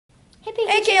Hey, Pikachu.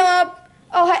 Hey, Caleb.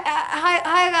 Oh,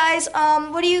 hi, guys.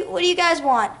 What do you guys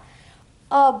want?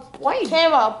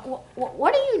 Caleb.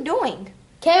 What are you doing?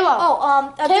 Caleb. Oh, I'm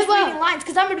just Caleb. reading lines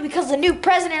because I'm going to become the new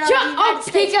president of the United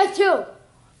States. Shut up, Pikachu.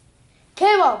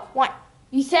 Caleb. What?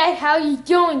 You said, how you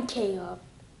doing, Caleb?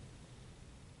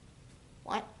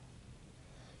 What?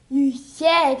 You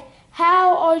said,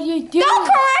 how are you doing? Don't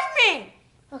correct me!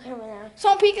 Okay, whatever.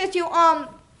 So, Pikachu,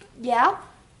 yeah?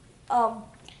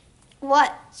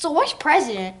 What? So, what's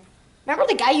president? Remember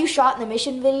the guy you shot in the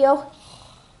mission video?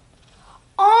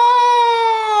 Oh!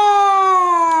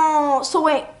 So,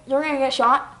 wait, you're gonna get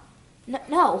shot?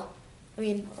 No. I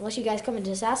mean, unless you guys come in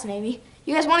to assassinate me.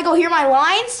 You guys want to go hear my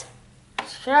lines?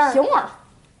 Sure. Sure.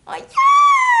 Oh, yay!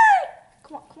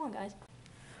 Come on, guys.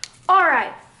 All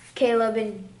right, Caleb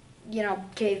and,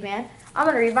 Caveman. I'm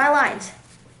going to read my lines.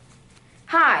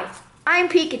 Hi, I'm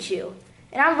Pikachu,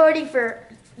 and I'm voting for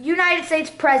United States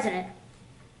President.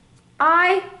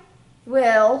 I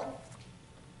will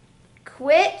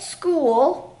quit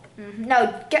school.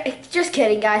 No, just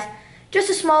kidding, guys. Just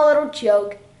a small little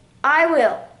joke. I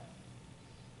will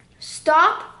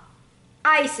stop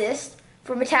ISIS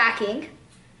from attacking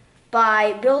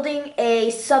by building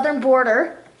a southern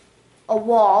border, a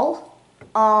wall.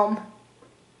 My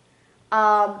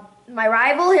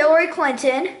rival Hillary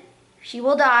Clinton, she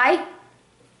will die.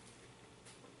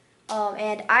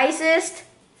 And ISIS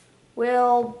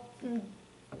will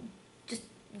just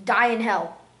die in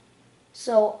hell.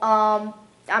 So, I'm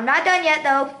not done yet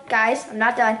though, guys. I'm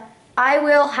not done. I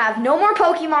will have no more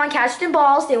Pokemon catched in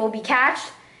balls. They will be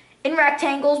catched in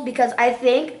rectangles because I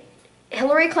think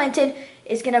Hillary Clinton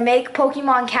is going to make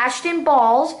Pokemon catched in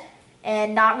balls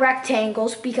and not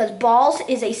rectangles because balls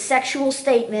is a sexual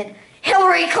statement.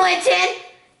 Hillary Clinton!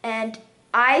 And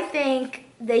I think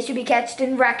they should be catched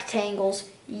in rectangles.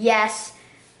 Yes.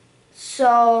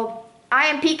 So, I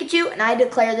am Pikachu and I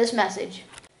declare this message.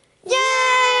 Yay!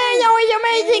 That was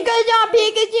amazing! Good job,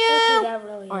 Pikachu!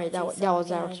 Okay, Alright, that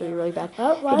was actually really bad.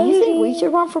 Oh, Hey, do you think we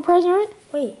should run for president?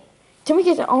 Wait. Then we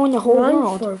get to own the whole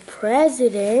world. For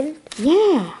president?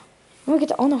 Yeah. Then we get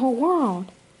to own the whole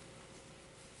world.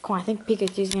 Come on, I think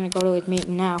Pikachu's gonna go to his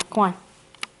meeting now. Come on.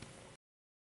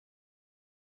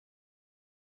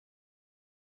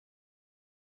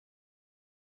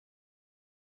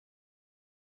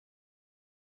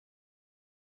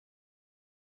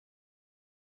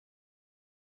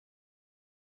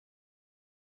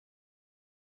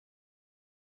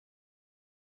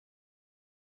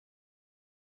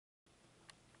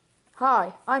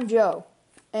 Hi, I'm Joe,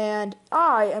 and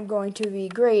I am going to be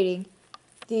grading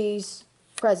these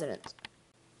presidents.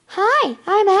 Hi,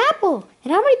 I'm Apple,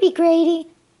 and I'm going to be grading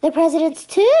the presidents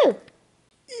too.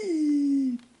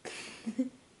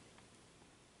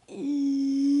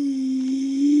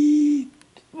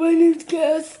 My name's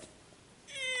Cass.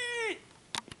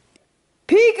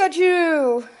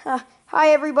 Pikachu! Hi,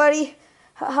 everybody.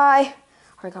 Hi.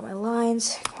 Alright, got my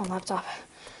lines. Come on, laptop.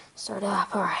 Start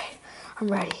up. Alright, I'm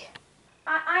ready.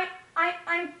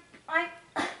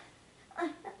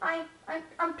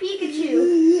 I'm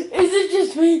Pikachu. Is it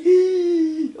just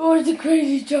me? Or is it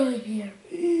Crazy John here?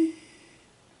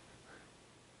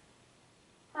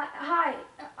 Hi,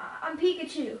 I'm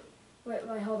Pikachu. Wait,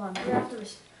 hold on. We have to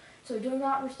so do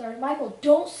not restart. Michael,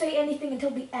 don't say anything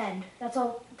until the end. That's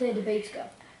how the debates go.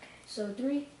 So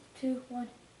 3, 2, 1.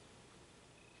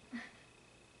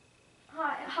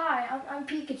 Hi, I'm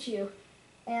Pikachu,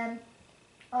 and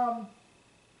I'm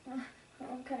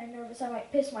kind of nervous. I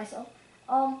might piss myself.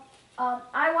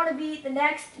 I want to be the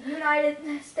next United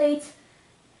States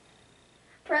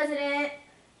president.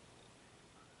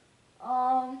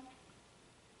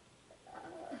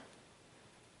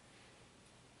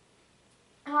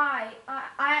 Hi,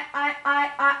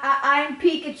 I'm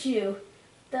Pikachu,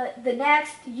 the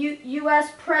next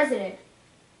U.S. president.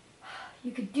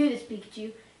 You could do this, Pikachu.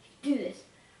 You could do this.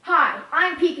 Hi,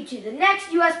 I'm Pikachu, the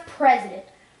next U.S. president.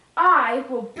 I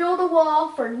will build a wall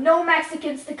for no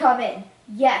Mexicans to come in.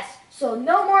 Yes, so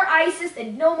no more ISIS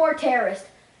and no more terrorists.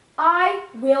 I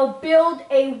will build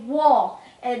a wall.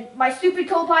 And my stupid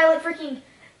co-pilot freaking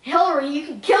Hillary, you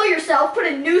can kill yourself, put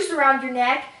a noose around your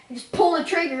neck, and just pull the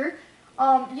trigger.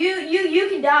 You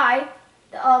can die.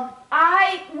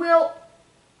 I will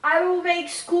make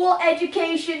school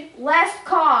education less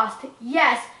cost.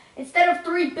 Yes, instead of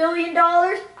 $3 billion,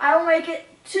 I will make it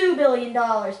 $2 billion.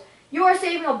 You are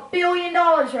saving $1 billion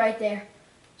right there.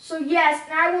 So yes,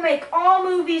 and I will make all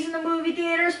movies in the movie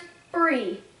theaters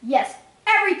free. Yes,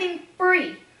 everything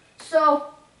free.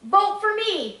 So vote for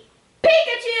me,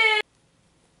 Pikachu!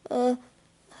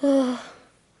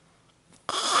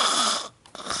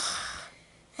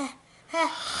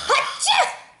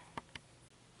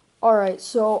 Alright,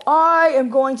 so I am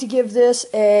going to give this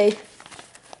a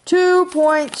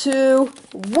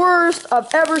 2.2, worst I've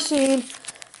ever seen.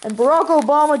 And Barack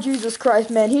Obama, Jesus Christ,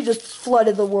 man, he just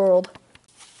flooded the world.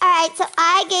 Alright, so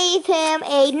I gave him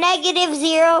a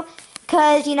 -0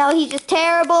 because, he's just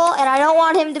terrible and I don't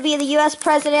want him to be the U.S.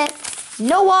 president.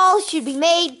 No walls should be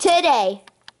made today.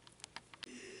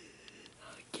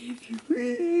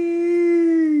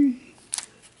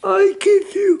 I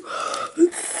give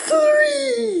you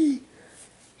 3.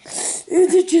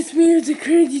 Is it just me or is it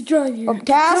crazy drawing here?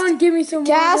 Cast, Come on, give me some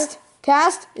Cast,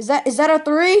 is that a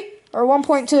 3 or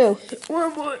 1.2?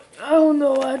 I don't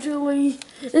know, actually.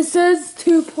 It says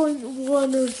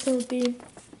 2.1 or something.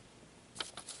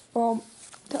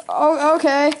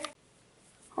 Okay.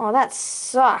 Oh, that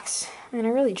sucks. Man, I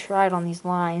really tried on these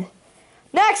lines.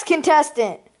 Next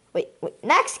contestant. Wait,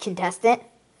 next contestant?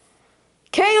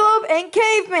 Caleb and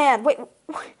Caveman. Wait,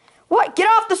 what? Get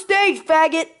off the stage,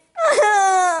 faggot.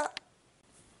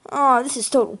 Oh, this is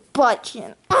total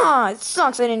butt-chin. It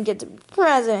sucks I didn't get to be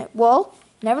president. Well,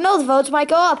 you never know, the votes might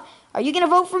go up. Are you going to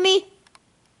vote for me?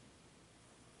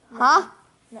 Huh?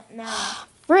 No.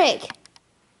 Frick.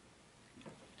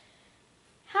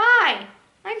 Hi,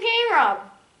 I'm K-Rob.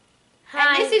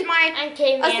 Hi, And this is my I'm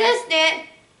Caveman. assistant,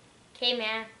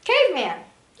 Caveman. Caveman.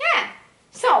 Yeah.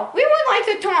 So, we would like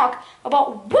to talk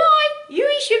about why you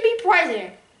should be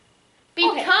president.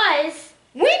 Because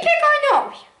We pick our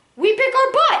nose. We pick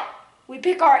our butt. We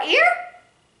pick our ear.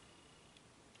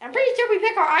 I'm pretty sure we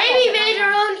pick our eyes. and we made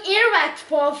our own earwax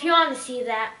poll if you want to see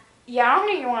that. Yeah, I don't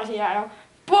think you want to see that.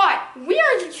 But we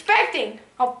are expecting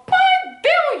a $5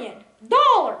 billion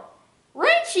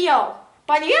ratio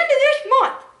by the end of this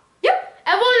month. Yep.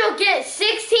 Everyone will get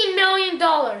 $16 million.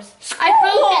 Screw I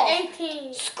broke walls. the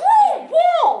 18. Screw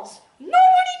walls.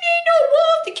 Nobody need no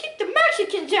walls to keep the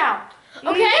Mexicans out.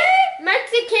 Okay? Mhm.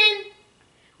 Mexican.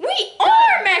 We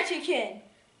are Mexican.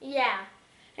 Yeah.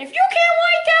 If you can't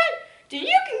like that, then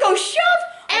you can go shove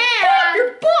up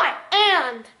your butt.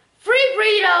 And free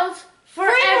burritos for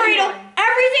Free burrito, everyone.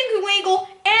 everything's legal,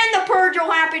 and the purge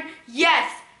will happen.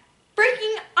 Yes.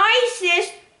 Freaking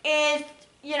ISIS is,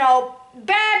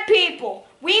 bad people.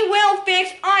 We will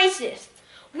fix ISIS.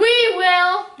 We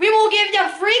will. We will give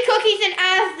them free cookies and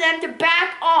ask them to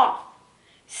back off.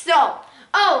 So,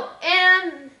 Oh,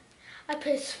 and I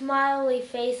put a smiley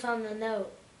face on the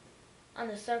note. On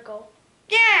the circle.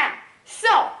 yeah.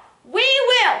 So, we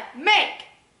will make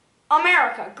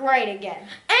America great again.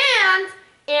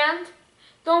 And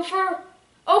don't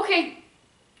okay,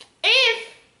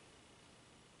 if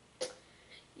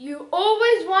you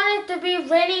always wanted to be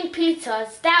raining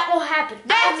pizzas, that will happen.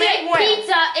 That's I'll make it, Will.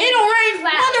 pizza in It'll rain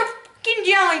clouds. motherfucking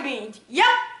jelly beans. Yep.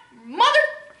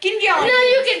 Motherfucking jelly Now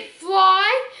beans. you can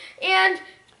fly and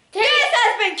take This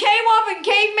has been K-Wolf and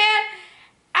Caveman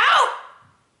out.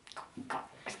 God,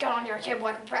 let's get on your table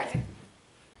like a present.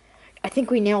 I think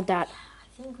we nailed that.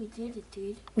 I think we did it,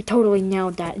 dude. We totally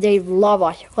nailed that. They love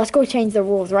us. Let's go change the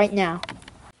rules right now.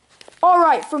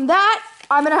 Alright, from that,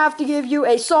 I'm going to have to give you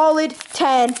a solid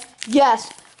 10.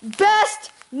 Yes,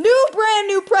 best brand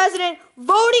new president.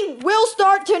 Voting will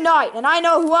start tonight, and I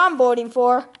know who I'm voting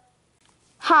for.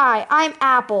 Hi, I'm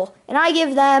Apple, and I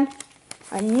give them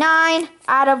a 9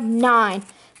 out of 9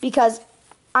 because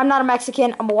I'm not a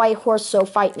Mexican, I'm a white horse, so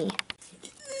fight me.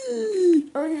 I'm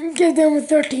gonna give them a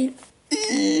 13.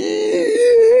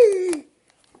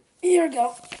 Here we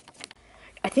go.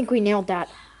 I think we nailed that.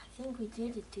 I think we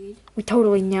did it, dude. We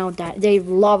totally nailed that. They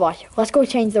love us. Let's go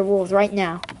change the rules right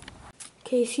now.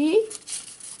 Casey?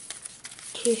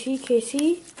 Casey?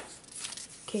 Casey?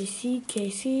 Casey?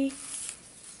 Casey?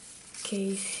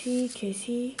 Casey? Casey?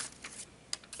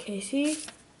 Casey?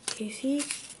 Casey?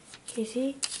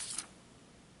 Casey?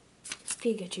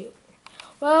 Pikachu.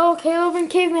 Well, Caleb and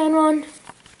Caveman won.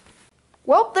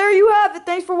 Well, there you have it.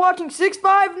 Thanks for watching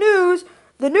 6-5 News.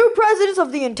 The new presidents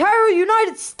of the entire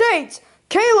United States,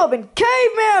 Caleb and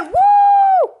Caveman.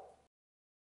 Woo!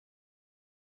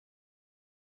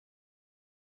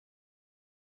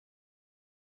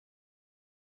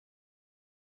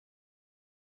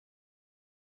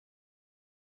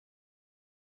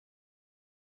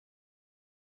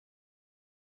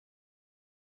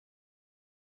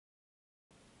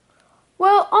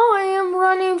 Well, I am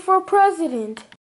running for president.